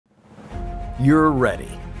You're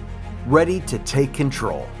ready. Ready to take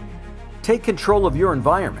control. Take control of your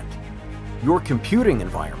environment, your computing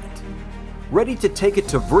environment. Ready to take it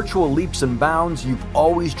to virtual leaps and bounds you've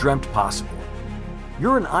always dreamt possible.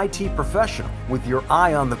 You're an IT professional with your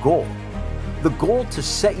eye on the goal to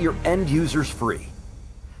set your end users free.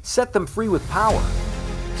 Set them free with power.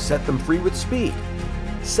 Set them free with speed.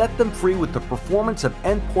 Set them free with the performance of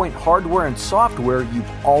endpoint hardware and software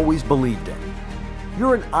you've always believed in.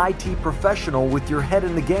 You're an IT professional with your head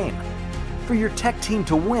in the game. For your tech team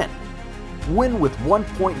to win. Win with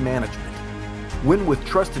one-point management. Win with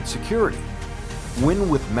trusted security. Win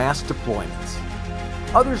with mass deployments.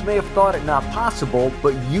 Others may have thought it not possible,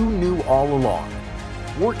 but you knew all along.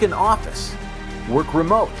 Work in office. Work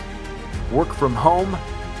remote. Work from home.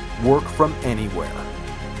 Work from anywhere.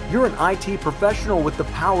 You're an IT professional with the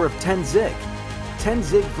power of 10-Zig.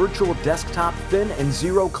 10-Zig virtual desktop thin and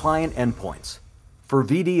zero client endpoints. For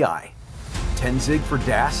VDI. 10-Zig for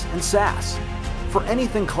DaaS and SaaS. For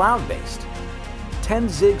anything cloud-based.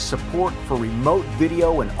 10-Zig support for remote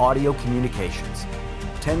video and audio communications.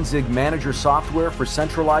 10-Zig manager software for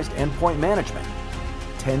centralized endpoint management.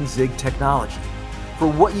 10-Zig technology for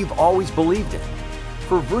what you've always believed in.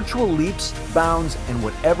 For virtual leaps, bounds, and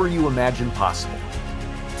whatever you imagine possible.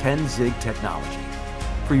 10-Zig technology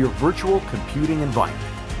for your virtual computing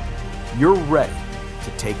environment. You're ready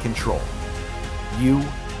to take control. You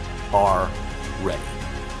are ready.